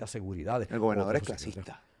 40 seguridades. El gobernador es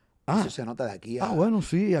clasista. Eso se nota de aquí bueno,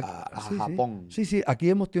 sí, a Japón. Sí, aquí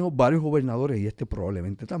hemos tenido varios gobernadores, y este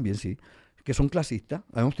probablemente también, sí, que son clasistas.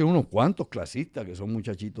 Hemos tenido unos cuantos clasistas que son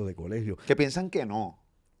muchachitos de colegio. Que piensan que no,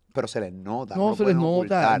 pero se les nota. No se les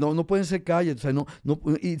nota, no pueden ser calles. O sea,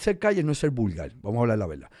 y ser calles no es ser vulgar, vamos a hablar la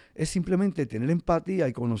verdad. Es simplemente tener empatía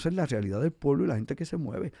y conocer la realidad del pueblo y la gente que se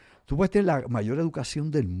mueve. Tú puedes tener la mayor educación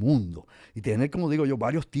del mundo y tener, como digo yo,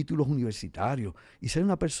 varios títulos universitarios y ser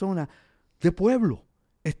una persona de pueblo.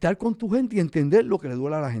 Estar con tu gente y entender lo que le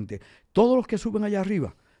duele a la gente. Todos los que suben allá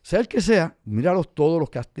arriba, sea el que sea, míralos todos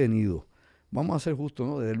los que has tenido. Vamos a ser justos,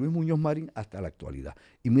 ¿no? Desde Luis Muñoz Marín hasta la actualidad.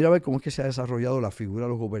 Y mira a ver cómo es que se ha desarrollado la figura de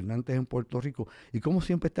los gobernantes en Puerto Rico y cómo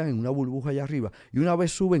siempre están en una burbuja allá arriba. Y una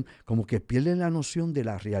vez suben, como que pierden la noción de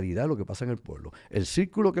la realidad de lo que pasa en el pueblo. El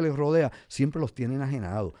círculo que les rodea siempre los tiene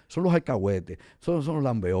enajenados. Son los alcahuetes, son los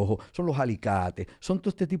lambeojos, son los alicates, son todo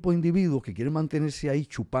este tipo de individuos que quieren mantenerse ahí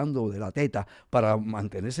chupando de la teta para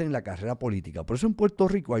mantenerse en la carrera política. Por eso en Puerto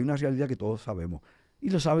Rico hay una realidad que todos sabemos. Y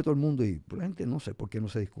lo sabe todo el mundo y la gente no sé por qué no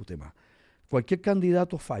se discute más. Cualquier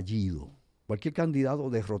candidato fallido, cualquier candidato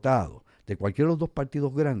derrotado de cualquiera de los dos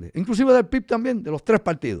partidos grandes, inclusive del PIB también, de los tres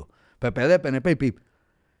partidos, PPD, PNP y PIB,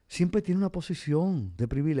 siempre tiene una posición de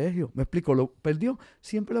privilegio. Me explico, lo perdió,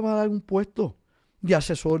 siempre le va a dar un puesto de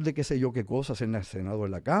asesor de qué sé yo qué cosas en el Senado,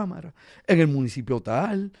 en la Cámara, en el municipio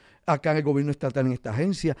tal, acá en el gobierno estatal, en esta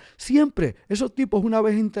agencia. Siempre esos tipos, una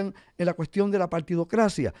vez entran en la cuestión de la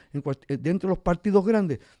partidocracia, dentro de los partidos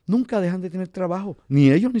grandes, nunca dejan de tener trabajo,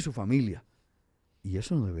 ni ellos ni su familia. Y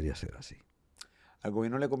eso no debería ser así. Al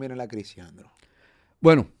gobierno le conviene la crisis, Andro.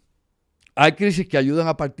 Bueno, hay crisis que ayudan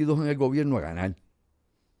a partidos en el gobierno a ganar,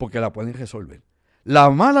 porque la pueden resolver.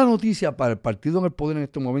 La mala noticia para el partido en el poder en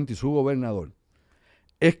este momento y su gobernador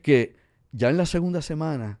es que ya en la segunda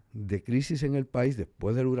semana de crisis en el país,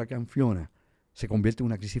 después del huracán Fiona, se convierte en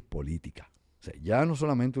una crisis política. O sea, ya no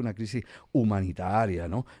solamente una crisis humanitaria,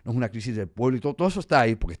 ¿no? No es una crisis del pueblo y todo eso está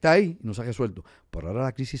ahí, porque está ahí y no se ha resuelto. Pero ahora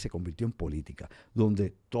la crisis se convirtió en política,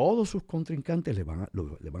 donde todos sus contrincantes le van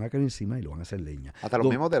a caer encima y lo van a hacer leña. Hasta los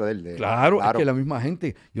mismos de él. Claro, es que la misma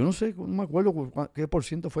gente, yo no sé, no me acuerdo qué por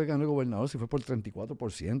ciento fue que ganó el gobernador, si fue por 34%,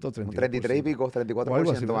 32%. 33 y pico,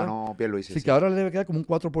 34% así, ganó Pierluisi. Sí, que ahora le debe quedar como un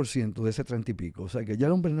 4% de ese 30 y pico. O sea, que ya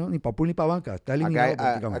el hombre no, ni para ni para banca, está eliminado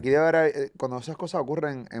prácticamente. Aquí debe haber, cuando esas cosas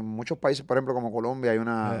ocurren en muchos países, por ejemplo, como Colombia, hay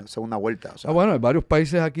una segunda vuelta. O sea. Bueno, hay varios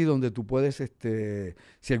países aquí donde tú puedes,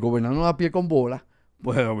 si el gobernador no da pie con bola,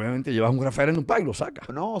 pues obviamente llevas un referéndum y lo sacas.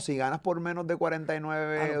 No, si ganas por menos de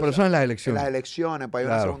 49... pero eso en las elecciones. En las elecciones, pues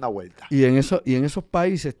hay una segunda vuelta. Y en esos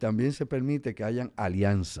países también se permite que hayan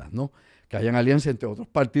alianzas, ¿no? Que hayan alianzas entre otros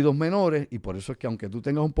partidos menores, y por eso es que aunque tú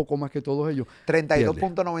tengas un poco más que todos ellos...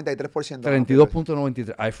 32.93%.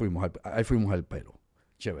 32.93%. Ahí fuimos al pelo.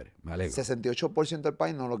 Chévere, me alegro. 68% del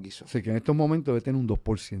país no lo quiso. Así que en estos momentos debe tener un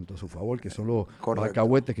 2% a su favor, que son los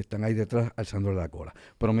alcahuetes que están ahí detrás alzándole la cola.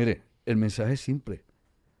 Pero mire, el mensaje es simple.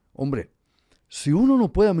 Hombre, si uno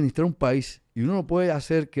no puede administrar un país y uno no puede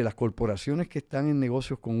hacer que las corporaciones que están en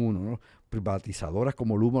negocios con uno, ¿no? Privatizadoras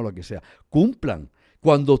como Luma o lo que sea, cumplan,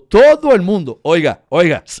 cuando todo el mundo, oiga,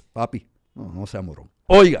 papi, no sea morón,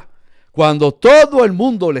 oiga, cuando todo el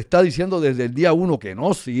mundo le está diciendo desde el día 1 que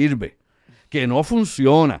no sirve, que no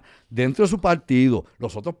funciona, dentro de su partido,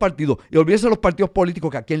 los otros partidos, y olvídese los partidos políticos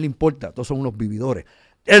que a quién le importa, todos son unos vividores.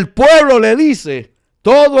 El pueblo le dice,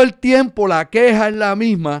 todo el tiempo la queja es la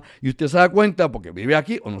misma, y usted se da cuenta, porque vive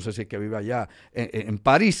aquí, o no sé si es que vive allá en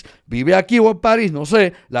París, vive aquí o en París, no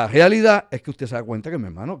sé, la realidad es que usted se da cuenta que, mi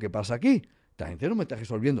hermano, ¿qué pasa aquí? Esta gente no me está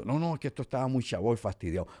resolviendo. No, es que esto estaba muy chavo y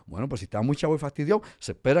fastidiado. Bueno, pues si estaba muy chavo y fastidiado,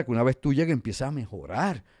 se espera que una vez tú llegues empiece a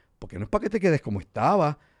mejorar. Porque no es para que te quedes como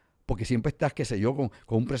estaba, porque siempre estás, qué sé yo, con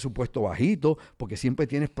un presupuesto bajito, porque siempre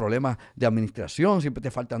tienes problemas de administración, siempre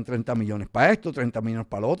te faltan 30 millones para esto, 30 millones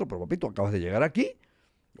para lo otro, pero papi, tú acabas de llegar aquí,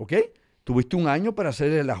 ¿ok? Tuviste un año para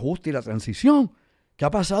hacer el ajuste y la transición. ¿Qué ha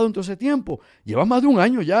pasado en todo ese tiempo? Llevas más de un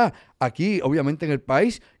año ya aquí, obviamente, en el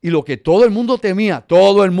país, y lo que todo el mundo temía,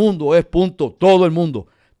 todo el mundo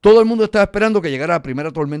todo el mundo estaba esperando que llegara la primera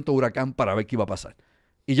tormenta huracán para ver qué iba a pasar.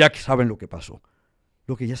 Y ya saben lo que pasó.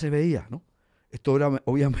 Lo que ya se veía, ¿no? Esto era,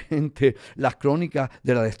 obviamente, las crónicas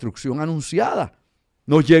de la destrucción anunciada.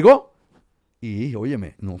 Nos llegó y,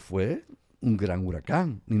 óyeme, no fue un gran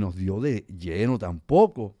huracán, ni nos dio de lleno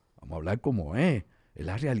tampoco. Vamos a hablar como es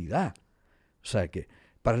la realidad. O sea que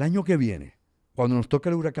para el año que viene, cuando nos toque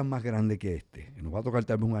el huracán más grande que este, y nos va a tocar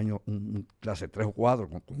tal vez un año, un clase 3 o 4,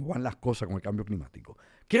 como van las cosas con el cambio climático,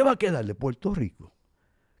 ¿qué va a quedar de Puerto Rico?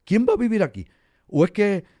 ¿Quién va a vivir aquí? O es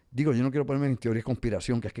que, digo, yo no quiero ponerme en teoría de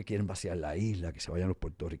conspiración, que es que quieren vaciar la isla, que se vayan los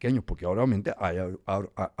puertorriqueños, porque ahora obviamente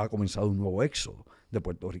ha comenzado un nuevo éxodo de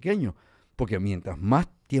puertorriqueños, porque mientras más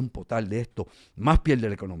tiempo tarde esto, más pierde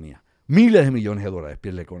la economía. Miles de millones de dólares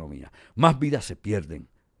pierde la economía, más vidas se pierden.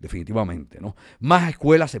 Definitivamente, ¿no? Más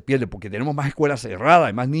escuelas se pierden porque tenemos más escuelas cerradas,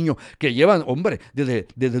 hay más niños que llevan, hombre, desde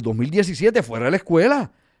 2017 fuera de la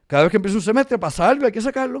escuela. Cada vez que empieza un semestre, para salve, hay que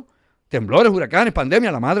sacarlo. Temblores, huracanes,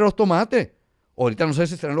 pandemia, la madre de los tomates. Ahorita no sé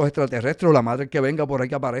si serán los extraterrestres o la madre que venga por ahí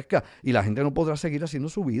que aparezca y la gente no podrá seguir haciendo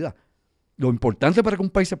su vida. Lo importante para que un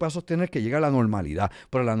país se pueda sostener es que llegue a la normalidad.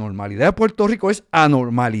 Pero la normalidad de Puerto Rico es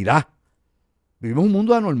anormalidad. Vivimos un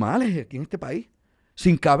mundo de anormales aquí en este país.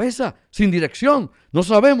 Sin cabeza, sin dirección, no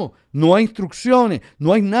sabemos, no hay instrucciones,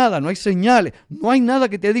 no hay nada, no hay señales, no hay nada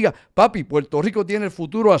que te diga, papi, Puerto Rico tiene el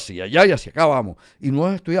futuro así, allá y hacia acá vamos. Y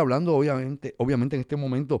no estoy hablando, obviamente en este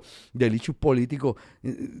momento del issue político,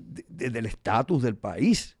 del estatus del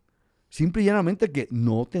país. Simple y llanamente que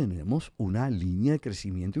no tenemos una línea de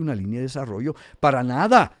crecimiento y una línea de desarrollo para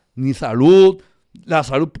nada, ni salud, la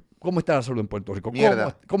salud. ¿Cómo está la salud en Puerto Rico?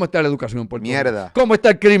 ¿Cómo está la educación en Puerto Rico? ¿Cómo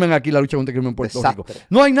está el crimen aquí, la lucha contra el crimen en Puerto Rico?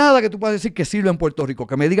 No hay nada que tú puedas decir que sirva en Puerto Rico,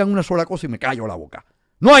 que me digan una sola cosa y me callo la boca.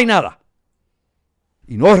 No hay nada.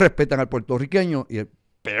 Y no respetan al puertorriqueño y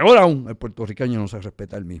peor aún, el puertorriqueño no se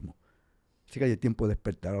respeta a él mismo. Así que hay tiempo de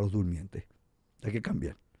despertar a los durmientes. Hay que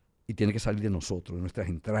cambiar. Y tiene que salir de nosotros, de nuestras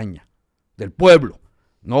entrañas, del pueblo,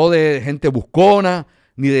 no de gente buscona,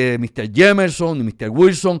 ni de Mr. Jemerson, ni Mr.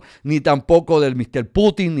 Wilson, ni tampoco del Mr.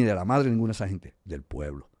 Putin, ni de la madre de ninguna de esa gente, del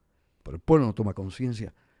pueblo. Pero el pueblo no toma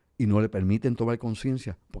conciencia y no le permiten tomar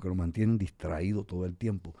conciencia porque lo mantienen distraído todo el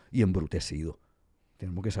tiempo y embrutecido.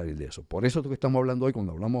 Tenemos que salir de eso. Por eso es lo que estamos hablando hoy,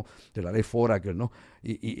 cuando hablamos de la ley Foraker, ¿no?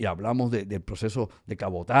 Y hablamos del proceso de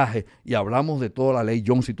cabotaje y hablamos de toda la ley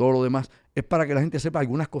Jones y todo lo demás, es para que la gente sepa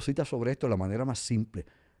algunas cositas sobre esto de la manera más simple,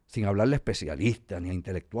 sin hablarle a especialistas ni a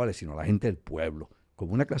intelectuales, sino a la gente del pueblo.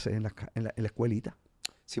 Como una clase en la escuelita.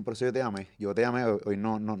 Sí, por eso yo te llamé. Hoy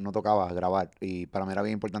no tocaba grabar. Y para mí era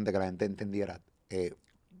bien importante que la gente entendiera,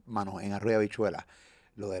 mano, en Arroyo de Habichuela,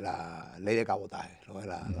 lo de la ley de cabotaje, lo de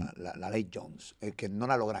la ley Jones, que no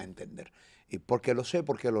la logras entender. Y porque lo sé,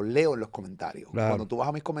 porque lo leo en los comentarios. Claro. Cuando tú vas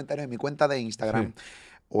a mis comentarios en mi cuenta de Instagram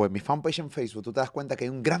o en mi fanpage en Facebook, tú te das cuenta que hay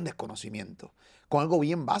un gran desconocimiento con algo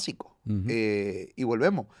bien básico. Y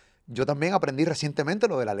volvemos. Yo también aprendí recientemente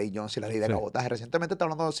lo de la ley Jones y la ley de cabotaje. Recientemente, estoy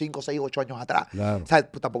hablando de 5, 6, 8 años atrás. Claro. O sea,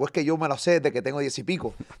 pues, tampoco es que yo me lo sé desde que tengo 10 y pico.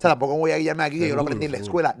 O sea, tampoco voy a guiarme aquí que yo lo aprendí en la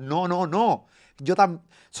escuela. No. Yo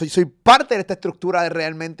soy parte de esta estructura de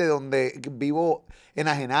realmente donde vivo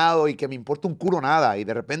enajenado y que me importa un culo nada. Y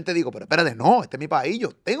de repente digo, pero espérate, no, este es mi país.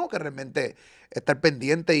 Yo tengo que realmente estar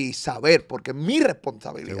pendiente y saber, porque es mi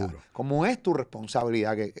responsabilidad. Seguro. Como es tu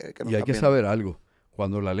responsabilidad que y hay que saber algo.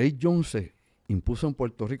 Cuando la ley Jones se impuso en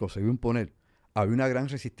Puerto Rico, se iba a imponer, había una gran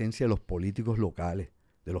resistencia de los políticos locales,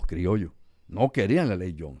 de los criollos. No querían la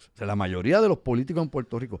ley Jones. O sea, la mayoría de los políticos en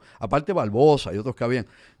Puerto Rico, aparte Barbosa y otros que habían,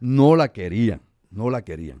 no la querían.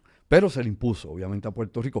 Pero se le impuso, obviamente, a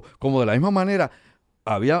Puerto Rico. Como de la misma manera,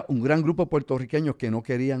 había un gran grupo de puertorriqueños que no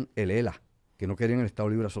querían el ELA, que no querían el Estado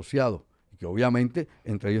Libre Asociado, y que obviamente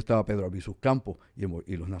entre ellos estaba Pedro Albizu Campos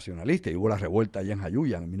y los nacionalistas, y hubo la revuelta allá en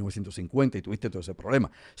Jayuya en 1950 y tuviste todo ese problema.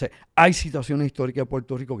 O sea, hay situaciones históricas de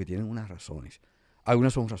Puerto Rico que tienen unas razones.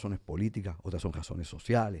 Algunas son razones políticas, otras son razones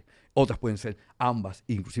sociales, otras pueden ser ambas,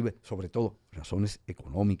 inclusive, sobre todo, razones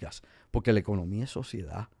económicas, porque la economía es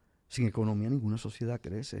sociedad. Sin economía ninguna sociedad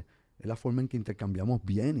crece. Es la forma en que intercambiamos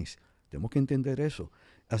bienes. Tenemos que entender eso.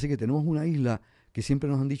 Así que tenemos una isla que siempre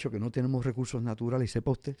nos han dicho que no tenemos recursos naturales. Y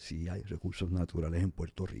sepa usted, sí hay recursos naturales en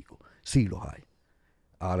Puerto Rico. Sí los hay.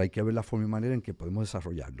 Ahora hay que ver la forma y manera en que podemos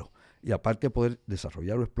desarrollarlos. Y aparte de poder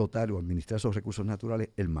desarrollar o explotar o administrar esos recursos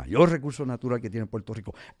naturales, el mayor recurso natural que tiene Puerto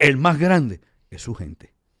Rico, el más grande, es su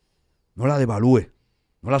gente. No la devalúe,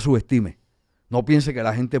 no la subestime. No piense que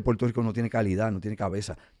la gente de Puerto Rico no tiene calidad, no tiene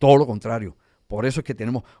cabeza. Todo lo contrario. Por eso es que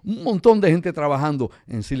tenemos un montón de gente trabajando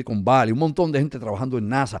en Silicon Valley, un montón de gente trabajando en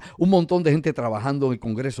NASA, un montón de gente trabajando en el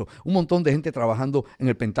Congreso, un montón de gente trabajando en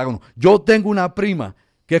el Pentágono. Yo tengo una prima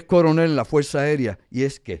que es coronel en la Fuerza Aérea y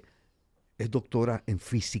es que es doctora en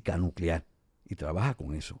física nuclear y trabaja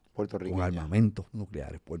con eso, con armamentos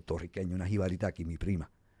nucleares, puertorriqueño, una jibarita aquí, mi prima,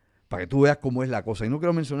 para que tú veas cómo es la cosa. Y no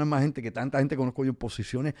quiero mencionar más gente, que tanta gente conozco yo en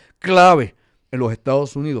posiciones clave en los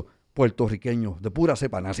Estados Unidos, puertorriqueños de pura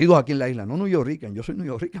cepa, nacidos aquí en la isla, no newyorrican, yo soy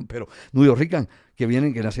newyorrican, pero newyorrican que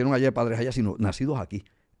vienen, que nacieron allá de padres allá, sino nacidos aquí.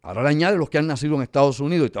 Ahora le añade los que han nacido en Estados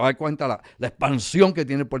Unidos y te vas a dar cuenta la expansión que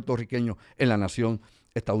tiene el puertorriqueño en la nación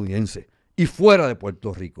estadounidense y fuera de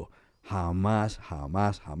Puerto Rico. Jamás,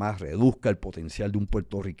 jamás, jamás reduzca el potencial de un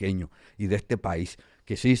puertorriqueño y de este país,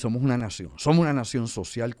 que sí, somos una nación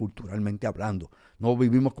social, culturalmente hablando. No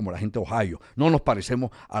vivimos como la gente de Ohio, no nos parecemos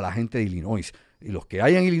a la gente de Illinois. Y los que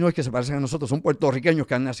hay en Illinois que se parecen a nosotros son puertorriqueños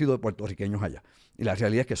que han nacido de puertorriqueños allá. Y la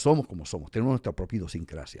realidad es que somos como somos, tenemos nuestra propia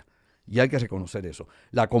idiosincrasia. Y hay que reconocer eso.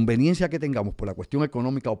 La conveniencia que tengamos por la cuestión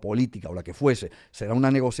económica o política o la que fuese, será una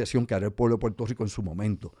negociación que hará el pueblo de Puerto Rico en su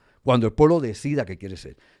momento. Cuando el pueblo decida qué quiere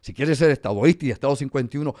ser. Si quiere ser estadoísta y Estado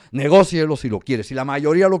 51, negócielo si lo quiere. Si la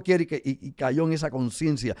mayoría lo quiere y cayó en esa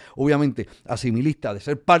conciencia, obviamente, asimilista de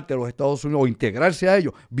ser parte de los Estados Unidos o integrarse a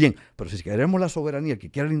ellos, bien. Pero si queremos la soberanía, el que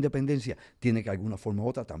quiera la independencia, tiene que de alguna forma u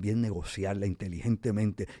otra también negociarla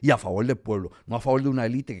inteligentemente y a favor del pueblo, no a favor de una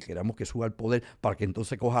élite que queramos que suba al poder para que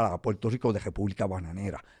entonces coja a Puerto Rico de república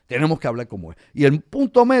bananera. Tenemos que hablar como es. Y el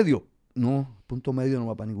punto medio no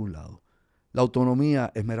va para ningún lado. La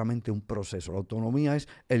autonomía es meramente un proceso. La autonomía es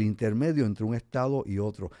el intermedio entre un Estado y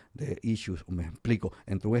otro de issues, me explico,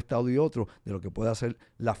 entre un Estado y otro de lo que puede ser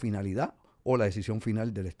la finalidad o la decisión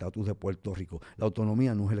final del estatus de Puerto Rico. La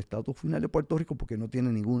autonomía no es el estatus final de Puerto Rico porque no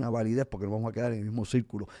tiene ninguna validez, porque nos vamos a quedar en el mismo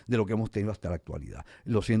círculo de lo que hemos tenido hasta la actualidad.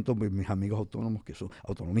 Lo siento, mis amigos autónomos, que son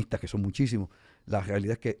autonomistas, que son muchísimos. La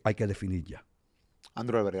realidad es que hay que definir ya.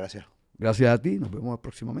 Andrew Álvarez, gracias. Gracias a ti, nos vemos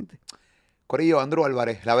próximamente. Corillo, Andrew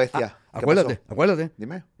Álvarez, la bestia. Acuérdate.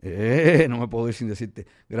 Dime. No me puedo ir sin decirte.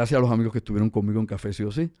 Gracias a los amigos que estuvieron conmigo en Café Sí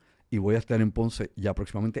o Sí. Y voy a estar en Ponce ya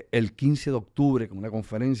próximamente el 15 de octubre con una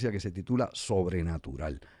conferencia que se titula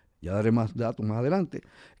Sobrenatural. Ya daré más datos más adelante,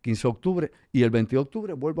 15 de octubre. Y el 20 de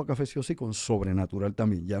octubre vuelvo a Café Sí o Sí con Sobrenatural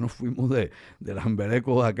también. Ya nos fuimos de las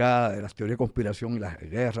embelecos acá, de las teorías de conspiración y las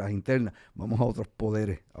guerras internas. Vamos a otros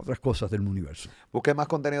poderes, a otras cosas del universo. Busque más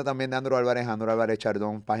contenido también de Andrew Álvarez, Andrew Álvarez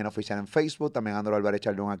Chardón, página oficial en Facebook. También Andrew Álvarez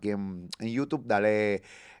Chardón aquí en YouTube. Dale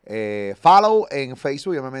follow en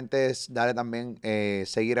Facebook y obviamente dale también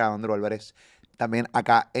seguir a Andrew Álvarez también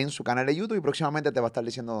acá en su canal de YouTube, y próximamente te va a estar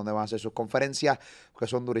diciendo dónde van a hacer sus conferencias, que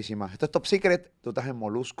son durísimas. Esto es Top Secret, tú estás en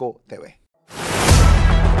Molusco TV.